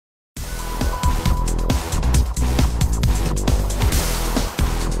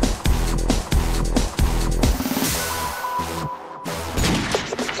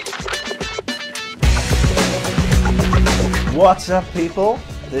What's up, people?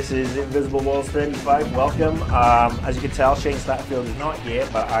 This is Invisible Walls 35. Welcome. As you can tell, Shane Statterfield is not here,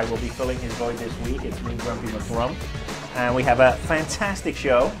 but I will be filling his void this week. It's me, Grumpy McRump, and we have a fantastic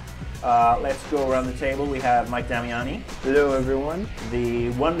show. Let's go around the table. We have Mike Damiani. Hello, everyone. The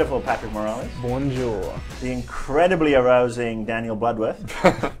wonderful Patrick Morales. Bonjour. The incredibly arousing Daniel Bloodworth.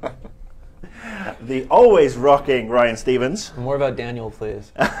 The always rocking Ryan Stevens. More about Daniel,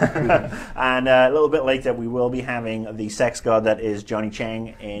 please. And a little bit later, we will be having the sex god that is Johnny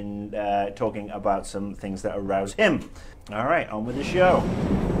Chang in talking about some things that arouse him. All right, on with the show.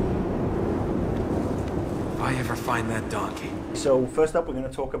 If I ever find that donkey. So first up, we're going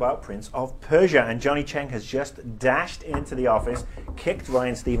to talk about Prince of Persia, and Johnny Chang has just dashed into the office, kicked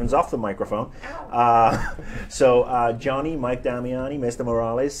Ryan Stevens off the microphone. Johnny, Mike Damiani, Mr.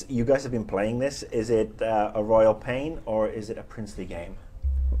 Morales, you guys have been playing this. Is it a royal pain or is it a princely game?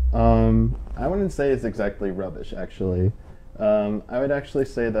 I wouldn't say it's exactly rubbish, actually. I would actually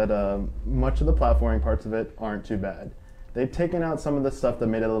say that much of the platforming parts of it aren't too bad. They've taken out some of the stuff that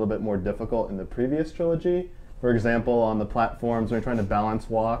made it a little bit more difficult in the previous trilogy. For example, on the platforms, when you're trying to balance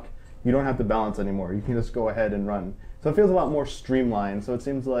walk, you don't have to balance anymore. You can just go ahead and run. So it feels a lot more streamlined. So it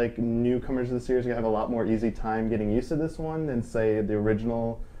seems like newcomers to the series are going to have a lot more easy time getting used to this one than, say, the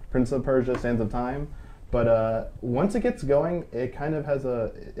original Prince of Persia, Sands of Time. But once it gets going, it kind of has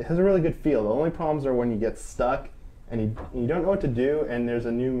a really good feel. The only problems are when you get stuck and you don't know what to do, and there's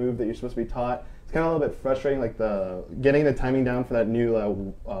a new move that you're supposed to be taught. It's kind of a little bit frustrating, like getting the timing down for that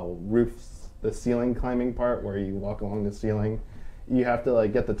new the ceiling climbing part where you walk along the ceiling. You have to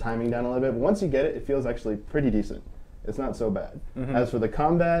get the timing down a little bit. But once you get it, it feels actually pretty decent. It's not so bad. Mm-hmm. As for the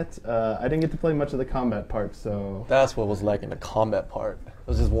combat, I didn't get to play much of the combat part, so... That's what was lacking, the combat part. It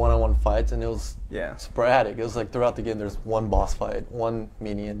was just one-on-one fights, and it was sporadic. It was like throughout the game, there's one boss fight, one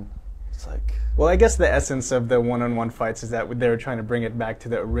minion. It's like... Well, I guess the essence of the one-on-one fights is that they were trying to bring it back to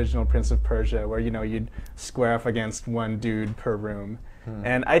the original Prince of Persia, where, you'd square off against one dude per room.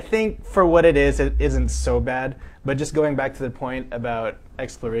 And I think for what it isn't so bad. But just going back to the point about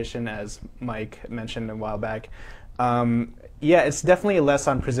exploration, as Mike mentioned a while back, it's definitely less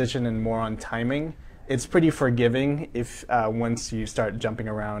on precision and more on timing. It's pretty forgiving if once you start jumping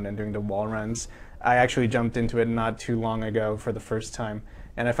around and doing the wall runs. I actually jumped into it not too long ago for the first time,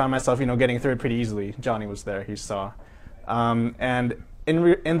 and I found myself, getting through it pretty easily. Johnny was there; he saw. And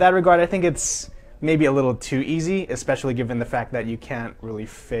in that regard, I think it's maybe a little too easy, especially given the fact that you can't really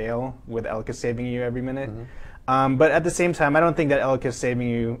fail with Elka saving you every minute. Mm-hmm. But at the same time, I don't think that Elka saving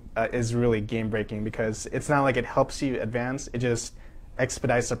you is really game-breaking, because it's not like it helps you advance. It just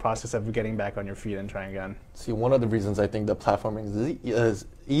expedites the process of getting back on your feet and trying again. See, one of the reasons I think the platforming is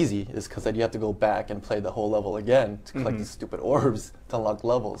easy is because then you have to go back and play the whole level again to collect these stupid orbs to unlock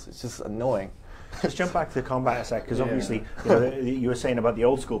levels. It's just annoying. Let's jump back to the combat a sec, because obviously you were saying about the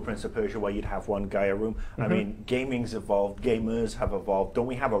old school Prince of Persia where you'd have one guy a room. I mean, gaming's evolved, gamers have evolved. Don't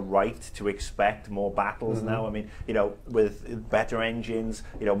we have a right to expect more battles now? I mean, with better engines,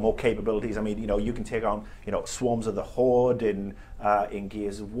 more capabilities. I mean, you can take on swarms of the Horde in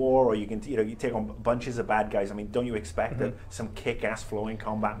Gears of War, or you can you take on bunches of bad guys. I mean, don't you expect that some kick-ass flowing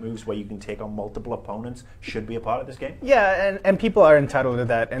combat moves where you can take on multiple opponents should be a part of this game? Yeah, and people are entitled to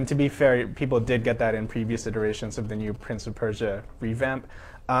that. And to be fair, people did get that in previous iterations of the new Prince of Persia revamp.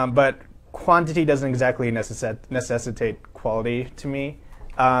 But quantity doesn't exactly necessitate quality to me.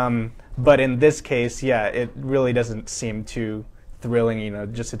 But in this case, it really doesn't seem too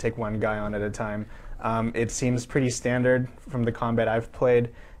thrilling, just to take one guy on at a time. It seems pretty standard from the combat I've played.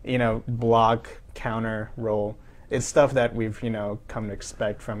 Block, counter, roll. It's stuff that we've come to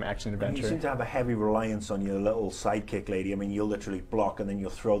expect from action adventure. You seem to have a heavy reliance on your little sidekick lady. I mean, you'll literally block and then you'll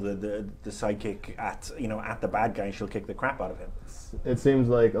throw the sidekick at at the bad guy, and she'll kick the crap out of him. It seems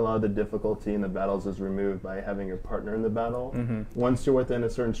like a lot of the difficulty in the battles is removed by having your partner in the battle. Once you're within a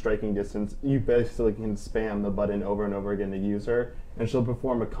certain striking distance, you basically can spam the button over and over again to use her, and she'll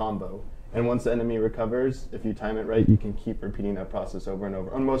perform a combo. And once the enemy recovers, if you time it right, you can keep repeating that process over and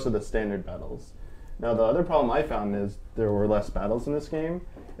over on most of the standard battles. Now, the other problem I found is there were less battles in this game,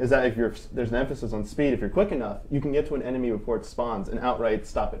 is that there's an emphasis on speed. If you're quick enough, you can get to an enemy before it spawns and outright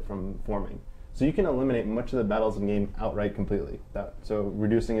stop it from forming. So you can eliminate much of the battles in the game outright completely, so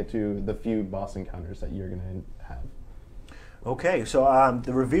reducing it to the few boss encounters that you're going to have. Okay, so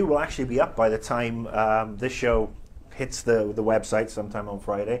the review will actually be up by the time this show hits the website sometime on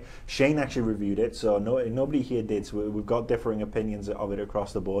Friday. Shane actually reviewed it, so nobody here did, so we've got differing opinions of it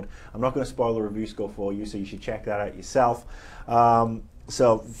across the board. I'm not going to spoil the review score for you, so you should check that out yourself.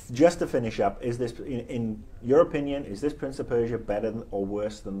 So just to finish up, is this, in your opinion, is this Prince of Persia better or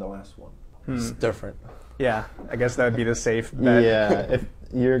worse than the last one? It's different. Yeah, I guess that would be the safe bet. Yeah, if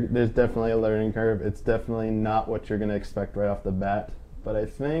there's definitely a learning curve. It's definitely not what you're going to expect right off the bat. But I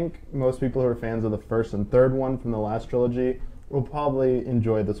think most people who are fans of the first and third one from the last trilogy will probably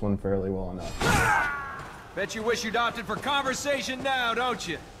enjoy this one fairly well enough. Bet you wish you'd opted for conversation now, don't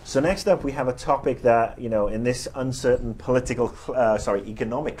you? So next up, we have a topic that, in this uncertain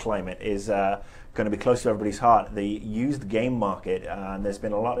economic climate is going to be close to everybody's heart, the used game market. And there's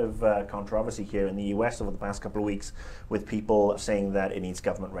been a lot of controversy here in the US over the past couple of weeks with people saying that it needs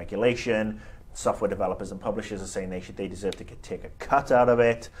government regulation. Software developers and publishers are saying they deserve to take a cut out of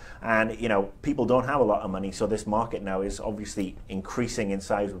it, and people don't have a lot of money, so this market now is obviously increasing in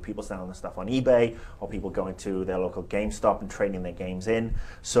size with people selling the stuff on eBay or people going to their local GameStop and trading their games in.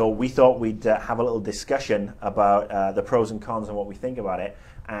 So we thought we'd have a little discussion about the pros and cons and what we think about it.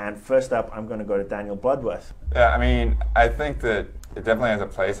 And first up, I'm going to go to Daniel Bloodworth. Yeah, I mean, I think that it definitely has a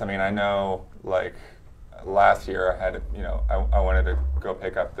place. I mean, I know, like, last year I had, I wanted to go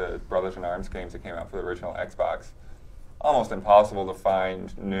pick up the Brothers in Arms games that came out for the original Xbox. Almost impossible to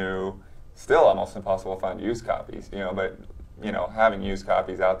find new, still almost impossible to find used copies, but, having used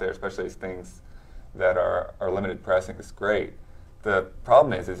copies out there, especially as things that are limited pressing, is great. The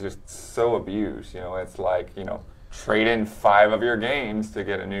problem is it's just so abused, it's like, trade in 5 of your games to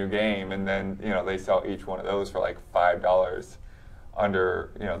get a new game, and then, they sell each one of those for like $5 under,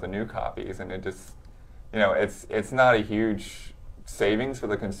 the new copies, and it just, it's not a huge savings for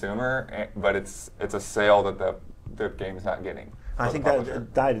the consumer, but it's a sale that the game's not getting. I think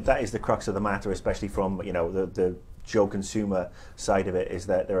that is the crux of the matter, especially from the Joe consumer side of it, is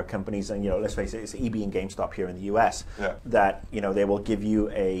that there are companies, and let's face it, it's eBay and GameStop here in the US, that they will give you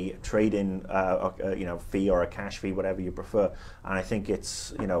a trade-in fee or a cash fee, whatever you prefer, and I think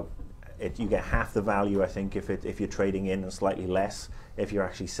it's you get half the value, I think, if you're trading in, and slightly less if you're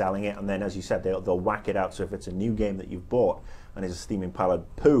actually selling it. And then, as you said, they'll whack it out. So if it's a new game that you've bought and is a steaming pile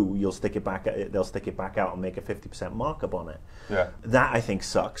of poo, they'll stick it back out and make a 50% markup on it. Yeah. That, I think,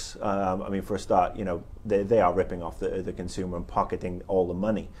 sucks. I mean, for a start, they are ripping off the consumer and pocketing all the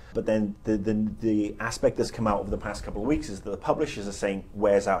money. But then the aspect that's come out over the past couple of weeks is that the publishers are saying,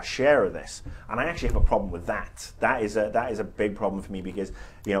 "Where's our share of this?" And I actually have a problem with that. That is a big problem for me, because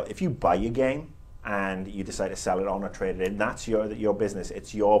if you buy your game and you decide to sell it on or trade it in, that's your business.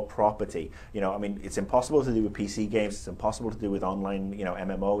 It's your property. I mean, it's impossible to do with PC games. It's impossible to do with online,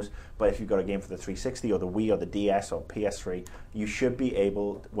 MMOs. But if you've got a game for the 360 or the Wii or the DS or PS3, you should be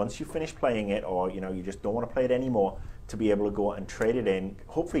able, once you finish playing it, or you just don't want to play it anymore, to be able to go and trade it in,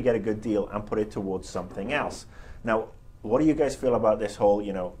 hopefully get a good deal, and put it towards something else. Now, what do you guys feel about this whole,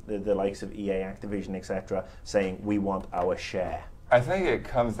 the likes of EA, Activision, etc., saying we want our share? I think it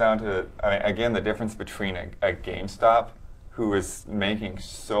comes down to, again, the difference between a GameStop, who is making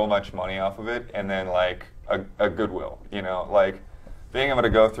so much money off of it, and then like a Goodwill. Like being able to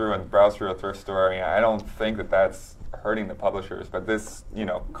go through and browse through a thrift store. I don't think that that's hurting the publishers, but this,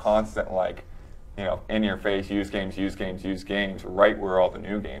 constant in your face, use games, right where all the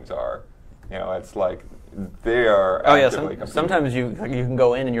new games are. It's like they are actively competing. Sometimes you can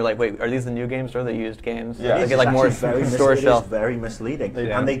go in and you're like, wait, are these the new games or the used games? Yeah. They get like more store shelf. It's very misleading,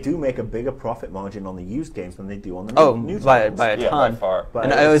 and they do make a bigger profit margin on the used games than they do on the new by titles. a ton. By far.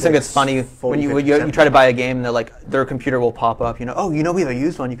 And I always think it's funny when you try to buy a game, and they're like, their computer will pop up, we have a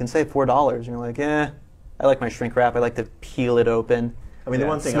used one, you can save $4, and you're like, I like my shrink wrap, I like to peel it open. I mean, the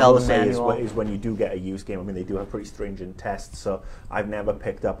one thing I will say is when you do get a used game, they do have pretty stringent tests, so I've never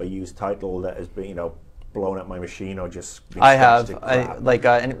picked up a used title that has been, blown up my machine or just been I have. crap.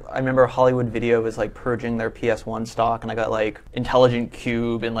 And I remember Hollywood Video was like purging their PS1 stock, and I got like Intelligent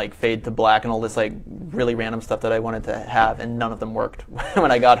Cube and like Fade to Black and all this like really random stuff that I wanted to have, and none of them worked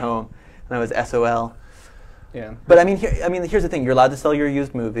when I got home, and I was SOL. Yeah. But I mean, here's the thing: you're allowed to sell your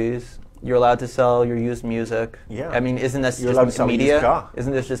used movies. You're allowed to sell your used music. Yeah. I mean, isn't this You're allowed to just sell a used media? car.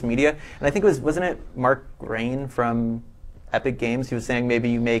 Isn't this just media? And I think wasn't it Mark Grain from Epic Games? He was saying maybe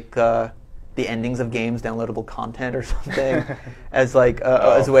you make the endings of games downloadable content or something as like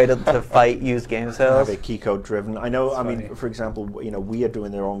as a way to fight used game sales. Have it key code driven. I know. That's I mean, funny. for example, Wii are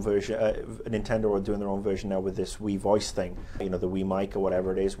doing their own version. Nintendo are doing their own version now with this Wii Voice thing. The Wii Mic or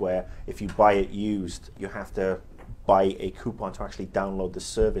whatever it is, where if you buy it used, you have to buy a coupon to actually download the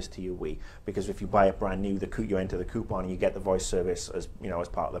service to your Wii, because if you buy it brand new, you enter the coupon and you get the voice service as as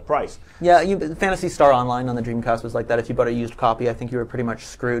part of the price. Yeah, Phantasy Star Online on the Dreamcast was like that. If you bought a used copy, I think you were pretty much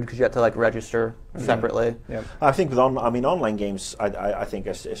screwed because you had to like register separately. Yeah. I think with online games, I think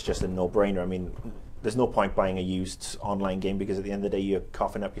it's just a no-brainer. I mean, there's no point buying a used online game, because at the end of the day, you're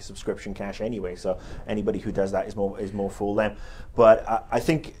coughing up your subscription cash anyway. So anybody who does that is more fool them. But I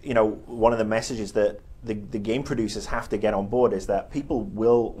think one of the messages that the game producers have to get on board is that people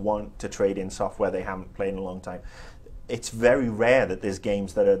will want to trade in software they haven't played in a long time. It's very rare that there's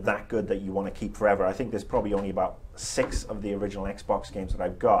games that are that good that you want to keep forever. I think there's probably only about 6 of the original Xbox games that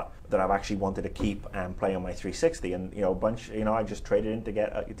I've got that I've actually wanted to keep and play on my 360, and a bunch, I just traded in to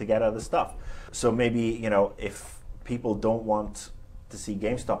get other stuff. So maybe, if people don't want to see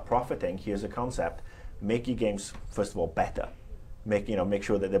GameStop profiting, here's a concept: make your games first of all better. Make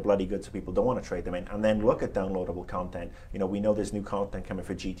sure that they're bloody good so people don't want to trade them in, and then look at downloadable content. We know there's new content coming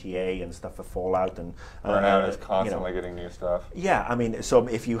for GTA and stuff for Fallout, and Burnout is constantly getting new stuff. Yeah, I mean, so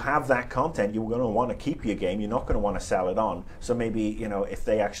if you have that content, you're going to want to keep your game. You're not going to want to sell it on. So maybe if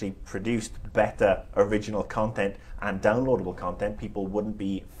they actually produced better original content and downloadable content, people wouldn't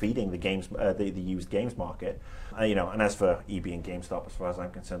be feeding the games, the used games market. And as for EB and GameStop, as far as I'm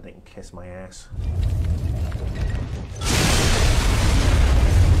concerned, they can kiss my ass.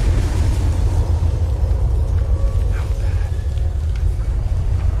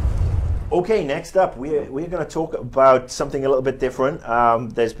 Okay, next up, we're going to talk about something a little bit different.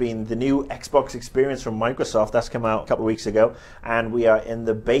 There's been the new Xbox experience from Microsoft. That's come out a couple of weeks ago, and we are in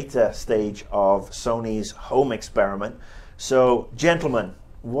the beta stage of Sony's home experiment. So, gentlemen,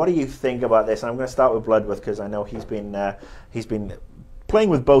 what do you think about this? I'm going to start with Bloodworth because I know he's been playing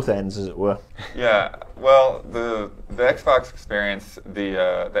with both ends, as it were. Yeah, well, the Xbox experience, the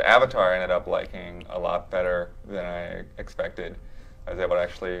avatar I ended up liking a lot better than I expected. I was able to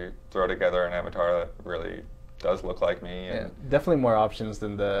actually throw together an avatar that really does look like me. Yeah, definitely more options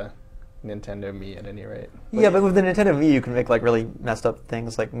than the Nintendo Mii at any rate. Yeah, but with the Nintendo Mii, you can make like really messed up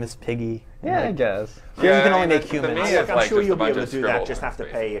things like Miss Piggy. Yeah, I guess. Yeah, you can only make humans. I'm sure you'll be able to do that. Just have to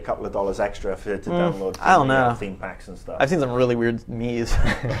pay a couple of dollars extra to download I don't know. theme packs and stuff. I've seen some really weird Miis.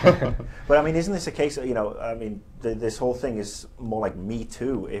 But I mean, isn't this a case of, this whole thing is more like Me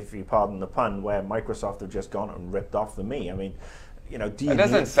Too, if you pardon the pun, where Microsoft have just gone and ripped off the Mii. I mean, it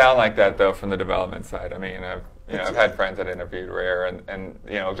doesn't sound like that though from the development side. I mean, I've had friends that interviewed Rare, and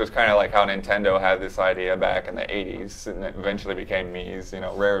just kind of like how Nintendo had this idea back in the '80s, and it eventually became Mii's.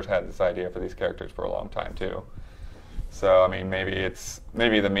 Rare's had this idea for these characters for a long time too. So I mean, maybe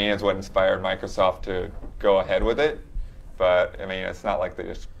the Mii is what inspired Microsoft to go ahead with it, but I mean, it's not like they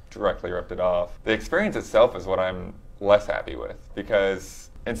just directly ripped it off. The experience itself is what I'm less happy with, because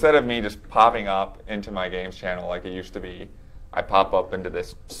instead of me just popping up into my games channel like it used to be, I pop up into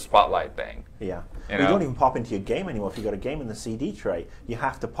this spotlight thing. Yeah. You don't even pop into your game anymore. If you've got a game in the CD tray, you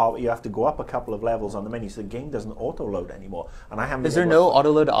have to go up a couple of levels on the menu, so the game doesn't auto-load anymore. And I haven't. Is there no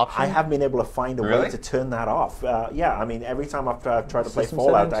auto-load option? I haven't been able to find a way to turn that off. Yeah, I mean, every time I've tried to play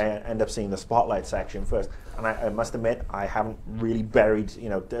Fallout, I end up seeing the spotlight section first. And I must admit, I haven't really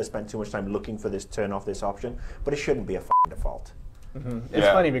spent too much time looking for this turn off this option, but it shouldn't be a default. Mm-hmm. It's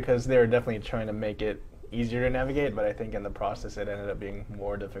funny because they were definitely trying to make it easier to navigate, but I think in the process it ended up being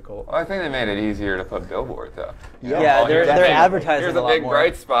more difficult. Well, I think they made it easier to put billboards up. Yeah, they're advertising here's a lot big more.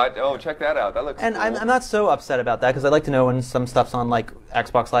 bright spot. Oh, check that out. That looks And cool. I'm not so upset about that, because I like to know when some stuff's on like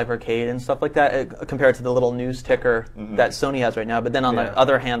Xbox Live Arcade and stuff like that, compared to the little news ticker that Sony has right now. But then on the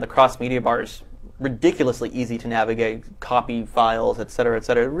other hand, the cross-media bar is ridiculously easy to navigate, copy files, et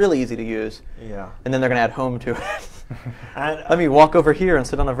cetera, really easy to use. Yeah. And then they're going to add home to it. And, let me walk over here and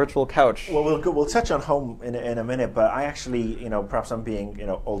sit on a virtual couch. Well, we'll touch on home in a minute, but I actually, perhaps I'm being,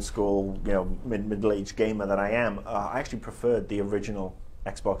 old school, middle-aged gamer that I am. I actually preferred the original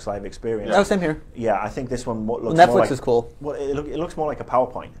Xbox Live experience. Oh, same here. Yeah, I think this one looks Netflix more like, is cool. Well, it looks more like a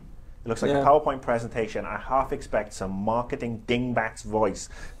PowerPoint. It looks like a PowerPoint presentation. I half expect some marketing dingbats voice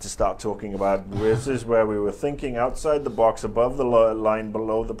to start talking about this is where we were thinking outside the box, above the line,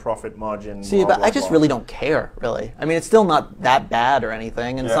 below the profit margin. See, but I just really don't care, really. I mean, it's still not that bad or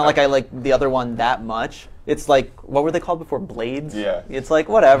anything, and it's not like I like the other one that much. It's like, what were they called before? Blades? Yeah. It's like,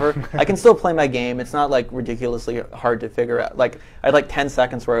 whatever. I can still play my game. It's not like ridiculously hard to figure out. Like, I had like 10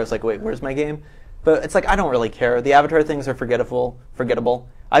 seconds where I was like, wait, where's my game? But it's like, I don't really care. The avatar things are forgettable.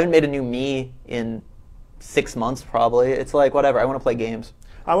 I haven't made a new Mii in 6 months, probably. It's like, whatever. I want to play games.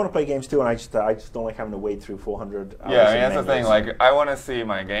 I want to play games too, and I just don't like having to wade through 400 hours. Yeah, I mean, that's the thing. Like, I want to see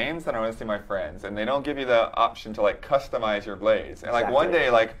my games and I want to see my friends, and they don't give you the option to like customize your blades. And like one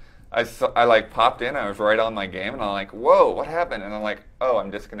day, like I like popped in, I was right on my game, and I'm like, whoa, what happened? And I'm like, oh, I'm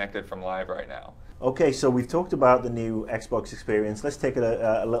disconnected from live right now. Okay, so we've talked about the new Xbox experience. Let's take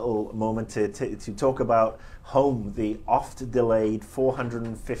a little moment to talk about Home, the oft-delayed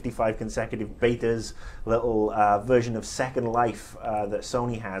 455 consecutive betas, little version of Second Life that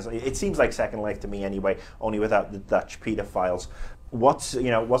Sony has. It seems like Second Life to me anyway, only without the Dutch PETA files. What's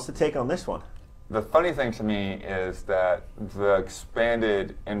the take on this one? the funny thing to me is that the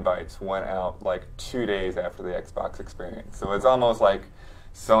expanded invites went out like 2 days after the Xbox experience. So it's almost like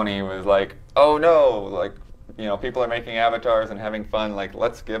Sony was like, oh no, like, you know, people are making avatars and having fun, like,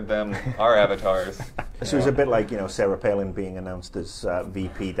 let's give them our avatars. So it was a bit like, you know, Sarah Palin being announced as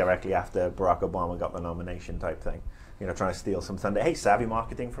VP directly after Barack Obama got the nomination type thing. You know, trying to steal some thunder. Hey, savvy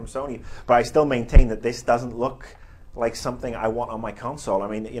marketing from Sony. But I still maintain that this doesn't look like something I want on my console. I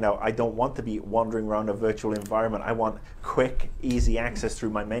mean, you know, I don't want to be wandering around a virtual environment. I want quick, easy access through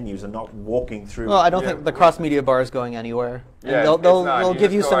my menus and not walking through. Well, I don't think the cross-media bar is going anywhere. And Yeah, they'll You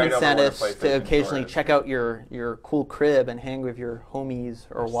give you just go some right over where the incentives to PlayStation occasionally Store is. check out your cool crib and hang with your homies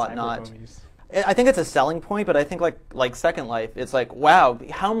or whatnot. Cyber homies. I think it's a selling point, but I think like Second Life, it's like, wow,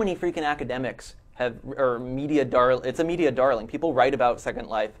 how many freaking academics have, or it's a media darling. People write about Second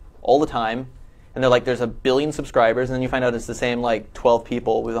Life all the time, and they're like, there's 1 billion subscribers, and then you find out it's the same like 12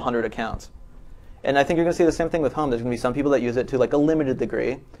 people with 100 accounts. And I think you're going to see the same thing with Home. There's going to be some people that use it to like a limited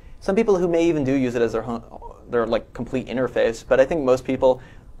degree. Some people who may even use it as their like complete interface, but I think most people,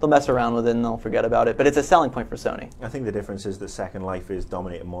 they'll mess around with it and they'll forget about it. But it's a selling point for Sony. I think the difference is that Second Life is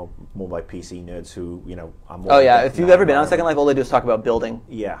dominated more by PC nerds who, you know, are more. Oh yeah, adept if in you've that ever been on environment. Second Life, all they do is talk about building.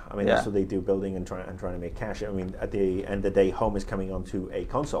 Yeah, I mean Yeah. that's what they do, building and trying to make cash. I mean, at the end of the day, Home is coming onto a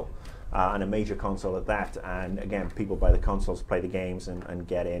console, and a major console at that. And again, people buy the consoles, play the games, and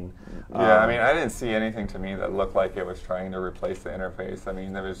get in. Yeah, I mean, I didn't see anything to me that looked like it was trying to replace the interface. I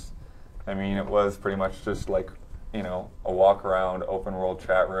mean, it was pretty much just like, you know, a walk around open world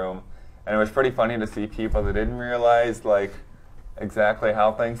chat room. And it was pretty funny to see people that didn't realize like exactly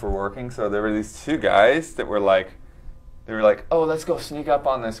how things were working. So there were these 2 guys that were like, oh, let's go sneak up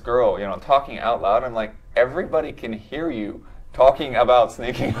on this girl, you know, talking out loud. I'm like, everybody can hear you talking about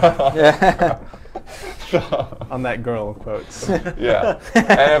sneaking up on this girl. On that girl quotes. Yeah,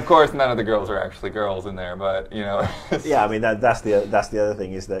 and of course none of the girls are actually girls in there, but you know. Yeah, I mean that's the other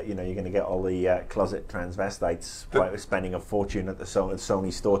thing is that, you know, you're going to get all the closet transvestites spending a fortune at the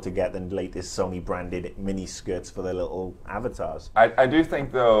Sony store to get the latest Sony branded mini skirts for their little avatars. I do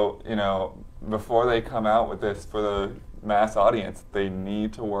think though, you know, before they come out with this for the mass audience, they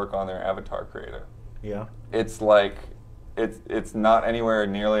need to work on their avatar creator. Yeah. It's like it's not anywhere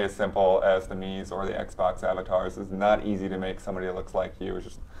nearly as simple as the Mii's or the Xbox avatars. It's not easy to make somebody that looks like you. It's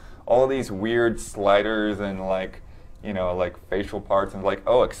just all of these weird sliders and like, you know, like facial parts and like,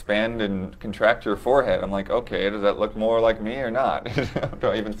 oh, expand and contract your forehead. I'm like, okay, does that look more like me or not? Do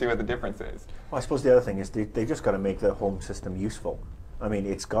I even see what the difference is? Well, I suppose the other thing is they just got to make the home system useful. I mean,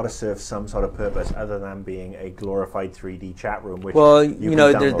 it's got to serve some sort of purpose other than being a glorified 3D chat room. Which Well, you you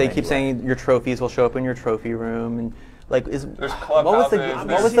know, can download they keep anywhere. saying your trophies will show up in your trophy room, and like There's what was clubhouses, what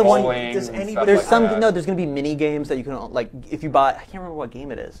there's was the one? bowling, does and anybody- stuff There's like some that. no. There's going to be mini games that you can like if you buy. I can't remember what game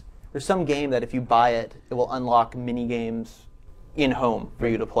it is. There's some game that if you buy it, it will unlock mini games in home for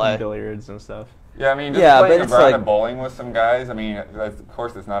you to play. Billiards and stuff. Yeah, I mean, just Yeah, playing but it's around like- and bowling with some guys. I mean, of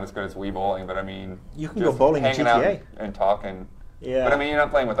course, it's not as good as Wii Bowling, but I mean, You can just go bowling in hanging out GTA. and talking. Yeah. But I mean, you're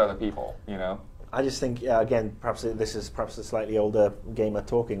not playing with other people, you know. I just think, again, perhaps this is perhaps a slightly older gamer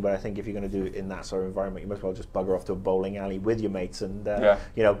talking, but I think if you're going to do it in that sort of environment, you might as well just bugger off to a bowling alley with your mates and, Yeah.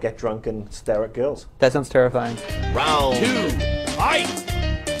 you know, get drunk and stare at girls. That sounds terrifying. Round 2, fight!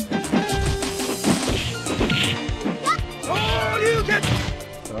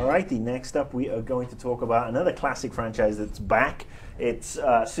 Alrighty, next up we are going to talk about another classic franchise that's back. It's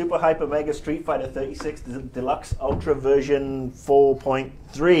Super Hyper Mega Street Fighter 36 Deluxe Ultra version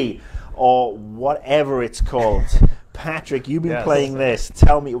 4.3, or whatever it's called. Patrick, you've been Yes. playing this.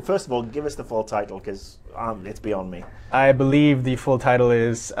 Tell me, first of all, give us the full title, because it's beyond me. I believe the full title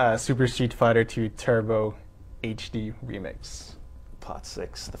is Super Street Fighter 2 Turbo HD Remix. Part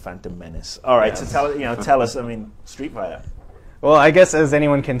 6, The Phantom Menace. Alright, so tell us, I mean, Street Fighter. Well, I guess as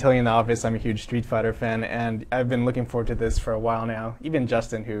anyone can tell you in the office, I'm a huge Street Fighter fan, and I've been looking forward to this for a while now. Even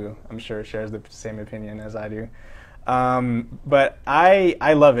Justin, who I'm sure shares the same opinion as I do. But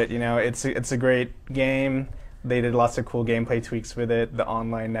I love it. You know, it's a great game. They did lots of cool gameplay tweaks with it. The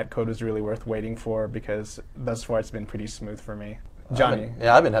online netcode was really worth waiting for because thus far it's been pretty smooth for me. Johnny.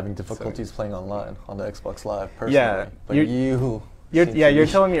 I've been having difficulties playing online on the Xbox Live personally. Yeah, but You're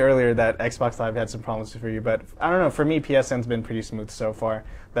telling me earlier that Xbox Live had some problems for you, but I don't know. For me, PSN's been pretty smooth so far.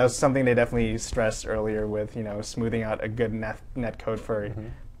 That was something they definitely stressed earlier with, you know, smoothing out a good net code for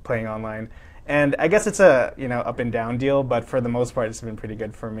playing online. And I guess it's a, you know, up and down deal, but for the most part, it's been pretty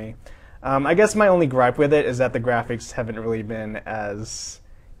good for me. I guess my only gripe with it is that the graphics haven't really been as,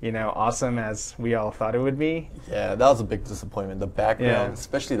 you know, awesome as we all thought it would be. Yeah, that was a big disappointment. The background,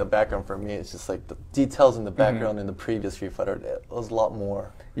 especially the background for me, it's just like the details in the background in the previous Street Fighter, it was a lot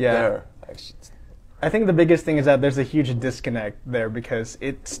more there. Actually, I think the biggest thing is that there's a huge disconnect there because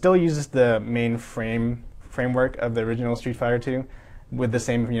it still uses the main framework of the original Street Fighter 2 with the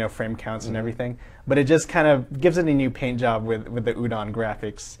same frame counts and everything, but it just kind of gives it a new paint job with the Udon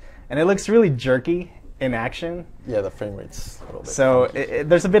graphics, and it looks really jerky in action. Yeah, the frame rate's a little bit. So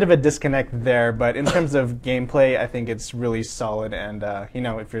there's a bit of a disconnect there, but in terms of gameplay, I think it's really solid. And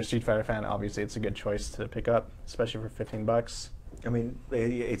if you're a Street Fighter fan, obviously it's a good choice to pick up, especially for $15. I mean,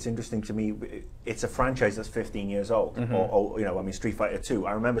 it's interesting to me. It's a franchise that's 15 years old. Or Street Fighter 2.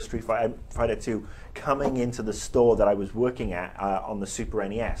 I remember Street Fighter 2 coming into the store that I was working at on the Super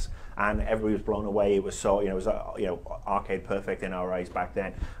NES, and everybody was blown away. It was so, it was arcade perfect in our eyes back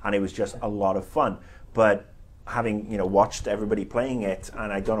then, and it was just a lot of fun. But having watched everybody playing it,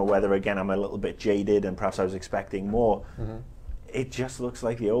 and I don't know whether again I'm a little bit jaded, and perhaps I was expecting more. It just looks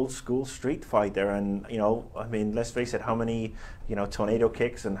like the old school Street Fighter, and I mean, let's face it, how many tornado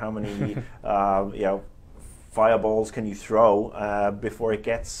kicks and how many fireballs can you throw before it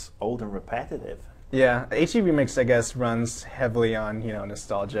gets old and repetitive? Yeah, HD Remix, I guess, runs heavily on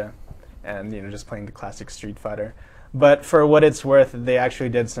nostalgia, and just playing the classic Street Fighter. But for what it's worth, they actually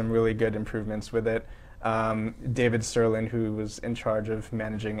did some really good improvements with it. David Sterlin, who was in charge of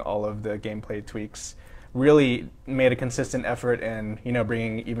managing all of the gameplay tweaks, really made a consistent effort in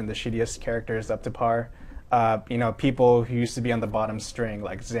bringing even the shittiest characters up to par. People who used to be on the bottom string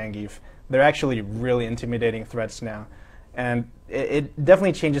like Zangief, they're actually really intimidating threats now, and it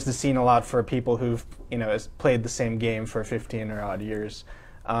definitely changes the scene a lot for people who've played the same game for 15 or odd years.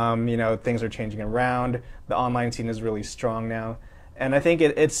 Things are changing around. The online scene is really strong now, and I think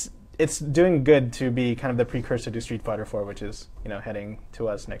it's doing good to be kind of the precursor to Street Fighter 4, which is heading to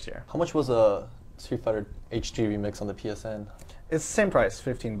us next year. How much was a Street Fighter HD Remix on the PSN? It's the same price,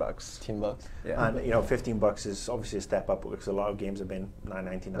 $15. $15. Yeah. And $15 is obviously a step up because a lot of games have been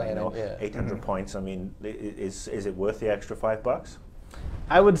 $9.99 or 800 points. I mean, is it worth the extra $5?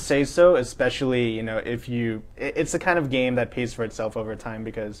 I would say so, especially if it's the kind of game that pays for itself over time,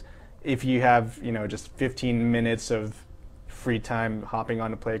 because if you have just 15 minutes of free time hopping on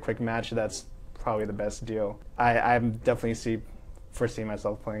to play a quick match, that's probably the best deal. I'm definitely foresee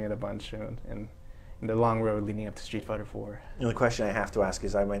myself playing it a bunch in the long road leading up to Street Fighter 4. The question I have to ask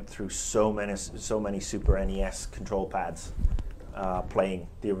is, I went through so many Super NES control pads playing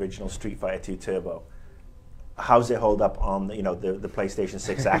the original Street Fighter 2 Turbo. How's it hold up on the PlayStation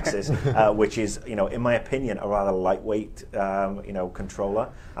 6 axis, which is in my opinion a rather lightweight controller,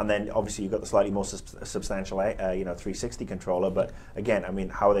 and then obviously you've got the slightly more substantial 360 controller. But again, I mean,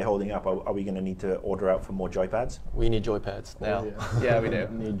 how are they holding up? Are we going to need to order out for more joypads? We need joypads now. Yeah, we do.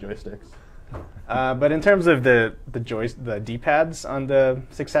 Need joysticks. But in terms of the D-pads on the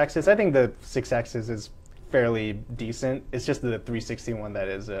 6-axis, I think the 6-axis is fairly decent. It's just the 360 one that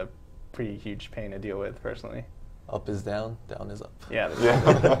is a pretty huge pain to deal with, personally. Up is down, down is up. Yeah.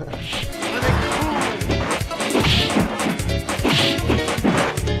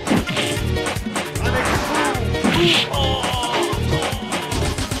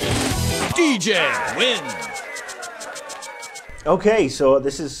 DJ wins. Okay, so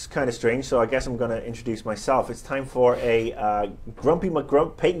this is kind of strange, so I guess I'm going to introduce myself. It's time for a Grumpy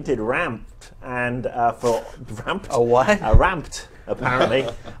McGrump patented ramped, and for ramped. A what? A ramped, apparently.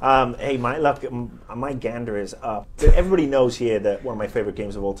 Hey, my gander is up. Everybody knows here that one of my favorite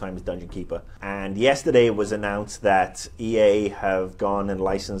games of all time is Dungeon Keeper. And yesterday it was announced that EA have gone and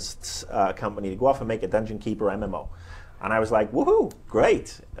licensed a company to go off and make a Dungeon Keeper MMO. And I was like, woohoo,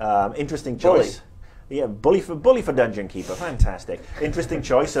 great. Interesting choice. Bully. Yeah, bully for Dungeon Keeper, fantastic. Interesting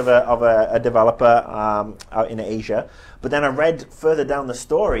choice of a developer out in Asia. But then I read further down the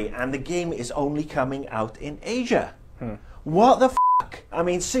story, and the game is only coming out in Asia. What the fuck? I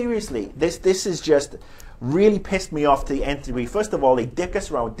mean, seriously, this is just really pissed me off to the nth degree. First of all, they dick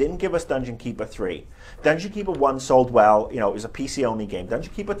us around, didn't give us Dungeon Keeper 3. Dungeon Keeper 1 sold well, it was a PC-only game.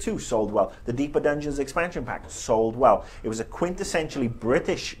 Dungeon Keeper 2 sold well. The Deeper Dungeons expansion pack sold well. It was a quintessentially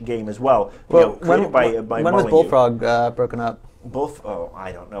British game as well. Created by when was Bullfrog broken up?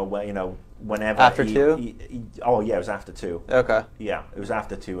 I don't know. Well, whenever after 2? Oh yeah, it was after 2. Okay. Yeah, it was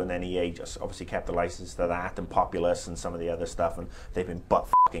after 2, and then EA just obviously kept the license to that and Populous and some of the other stuff, and they've been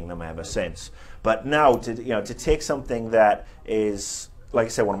butt-fucking them ever since. But now to take something that is, like I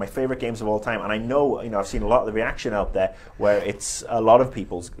said, one of my favorite games of all time, and I know I've seen a lot of the reaction out there where it's a lot of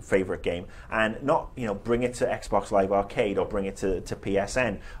people's favorite game, and not bring it to Xbox Live Arcade or bring it to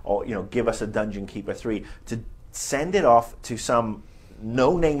PSN or give us a Dungeon Keeper 3, to send it off to some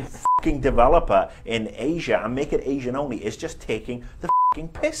no-name fucking developer in Asia and make it Asian only is just taking the fucking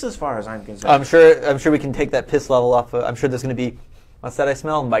piss, as far as I'm concerned. I'm sure we can take that piss level off. I'm sure there's going to be What's that I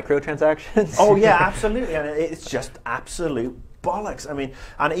smell? Microtransactions? Oh yeah, absolutely, and it's just absolute bollocks. I mean,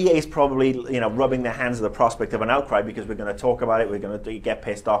 and EA is probably rubbing their hands at the prospect of an outcry because we're going to talk about it. We're going to get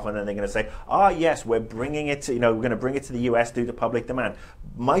pissed off, and then they're going to say, yes, we're bringing it. We're going to bring it to the US due to public demand.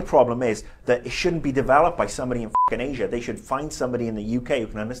 My problem is that it shouldn't be developed by somebody in fucking Asia. They should find somebody in the UK who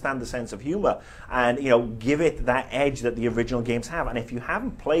can understand the sense of humor and give it that edge that the original games have. And if you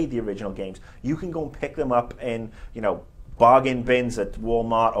haven't played the original games, you can go and pick them up in bargain bins at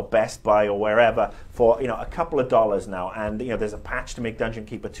Walmart or Best Buy or wherever for a couple of dollars now. And there's a patch to make Dungeon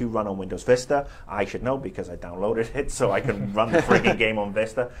Keeper 2 run on Windows Vista. I should know because I downloaded it so I can run the freaking game on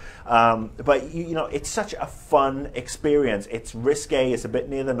Vista. But it's such a fun experience. It's risque, it's a bit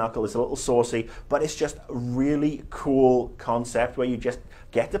near the knuckle, it's a little saucy, but it's just a really cool concept where you just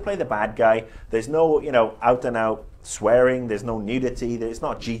get to play the bad guy. There's no out and out swearing, there's no nudity, it's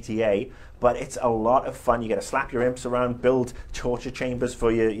not GTA, but it's a lot of fun. You get to slap your imps around, build torture chambers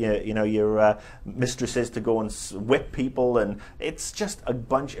for your mistresses to go and whip people, and it's just a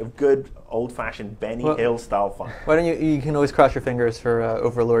bunch of good old-fashioned Benny Hill style fun. Why don't you can always cross your fingers for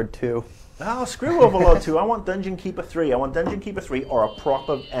Overlord 2. Oh, screw Overlord 2. I want Dungeon Keeper 3. I want Dungeon Keeper 3 or a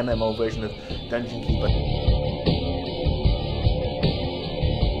proper MMO version of Dungeon Keeper.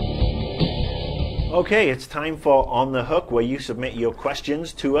 Okay, it's time for On the Hook, where you submit your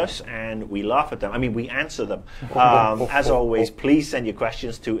questions to us and we laugh at them. I mean, we answer them. As always, please send your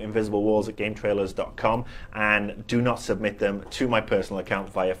questions to invisiblewalls@gametrailers.com and do not submit them to my personal account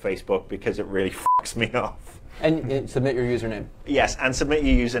via Facebook because it really fucks me off. And submit your username. Yes, and submit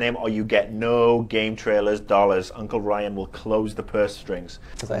your username or you get no Game Trailers dollars. Uncle Ryan will close the purse strings.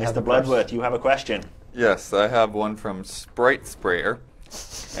 Mr. Bloodworth, you have a question. Yes, I have one from Sprite Sprayer.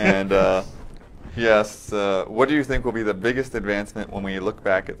 And yes, what do you think will be the biggest advancement when we look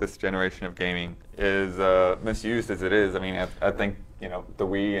back at this generation of gaming? Is misused as it is. I mean, I think the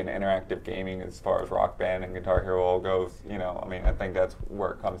Wii and interactive gaming, as far as Rock Band and Guitar Hero all goes. I mean, I think that's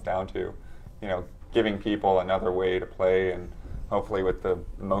where it comes down to. Giving people another way to play, and hopefully with the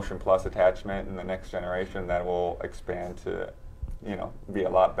Motion Plus attachment in the next generation, that will expand to be a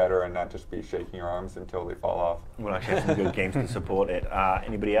lot better and not just be shaking your arms until they fall off. Well, actually, some good games to support it.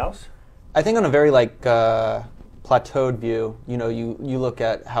 Anybody else? I think on a very plateaued view, you look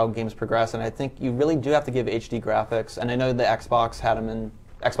at how games progress, and I think you really do have to give HD graphics. And I know the Xbox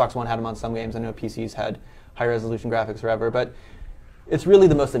One had them on some games. I know PCs had high resolution graphics forever, but it's really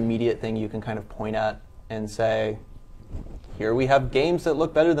the most immediate thing you can kind of point at and say, here we have games that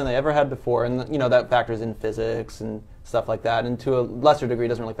look better than they ever had before, and that factors in physics and stuff like that, and to a lesser degree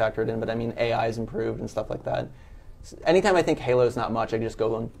doesn't really factor it in, but I mean AI is improved and stuff like that. Anytime I think Halo is not much, I just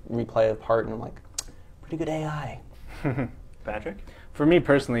go and replay a part and I'm like, pretty good AI. Patrick? For me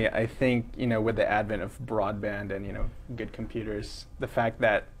personally, I think with the advent of broadband and good computers, the fact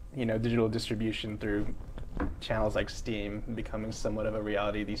that digital distribution through channels like Steam becoming somewhat of a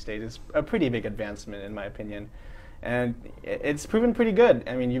reality these days is a pretty big advancement in my opinion, and it's proven pretty good.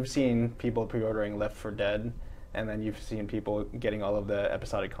 I mean, you've seen people pre-ordering Left 4 Dead, and then you've seen people getting all of the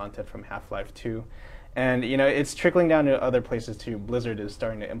episodic content from Half-Life 2. And it's trickling down to other places too. Blizzard is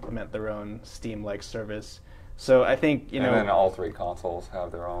starting to implement their own Steam-like service. So I think and then all three consoles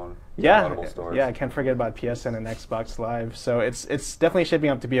have their own downloadable stores. Yeah, I can't forget about PSN and Xbox Live. So it's definitely shaping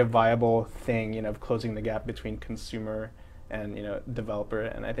up to be a viable thing, of closing the gap between consumer and developer,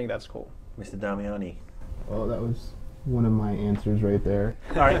 and I think that's cool. Mr. Damiani. Well, that was one of my answers right there.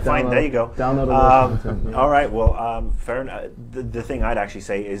 All right, fine, there you go. Downloadable content. Yeah. All right, well, fair enough. The thing I'd actually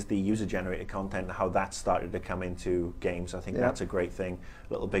say is the user-generated content and how that started to come into games. I think that's a great thing.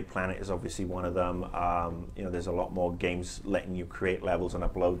 Little Big Planet is obviously one of them. There's a lot more games letting you create levels and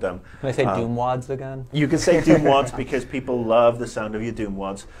upload them. Can I say Doom Wads again? You can say Doom Wads because people love the sound of your Doom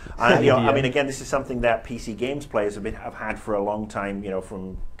Wads. And, I mean, again, this is something that PC games players have had for a long time,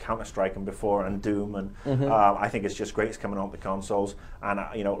 from Counter-Strike and before, and Doom, and I think it's just great. It's coming on the consoles, and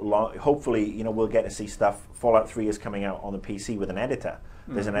hopefully, we'll get to see stuff. Fallout 3 is coming out on the PC with an editor.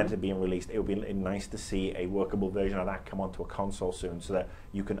 There's an editor being released. It would be nice to see a workable version of that come onto a console soon, so that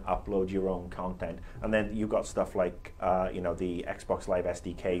you can upload your own content. And then you've got stuff like the Xbox Live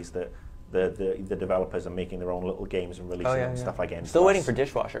SDKs that the developers are making their own little games and releasing them, stuff like N+. Still waiting for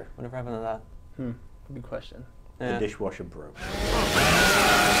Dishwasher. Whatever happened to that? Good question. The Dishwasher broke.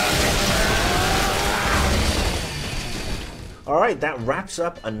 All right, that wraps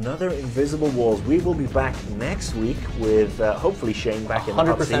up another Invisible Walls. We will be back next week with hopefully Shane back in the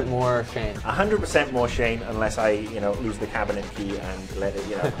hot seat. 100% more Shane. 100% more Shane, unless I, lose the cabinet key and let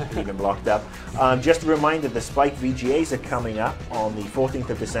it, leave him locked up. Just a reminder, the Spike VGAs are coming up on the 14th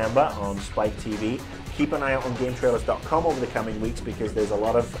of December on Spike TV. Keep an eye out on GameTrailers.com over the coming weeks because there's a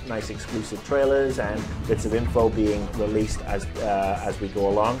lot of nice exclusive trailers and bits of info being released as we go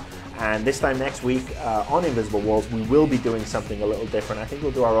along. And this time next week on Invisible Walls, we will be doing something a little different. I think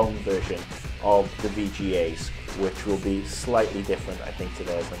we'll do our own version of the VGAs, which will be slightly different, I think, to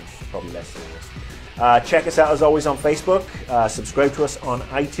theirs and probably less serious. Check us out as always on Facebook. Subscribe to us on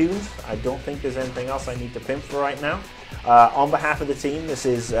iTunes. I don't think there's anything else I need to pimp for right now. On behalf of the team, this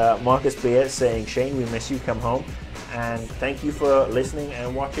is Marcus Beer saying, Shane, we miss you, come home. And thank you for listening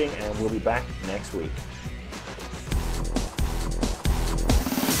and watching, and we'll be back next week.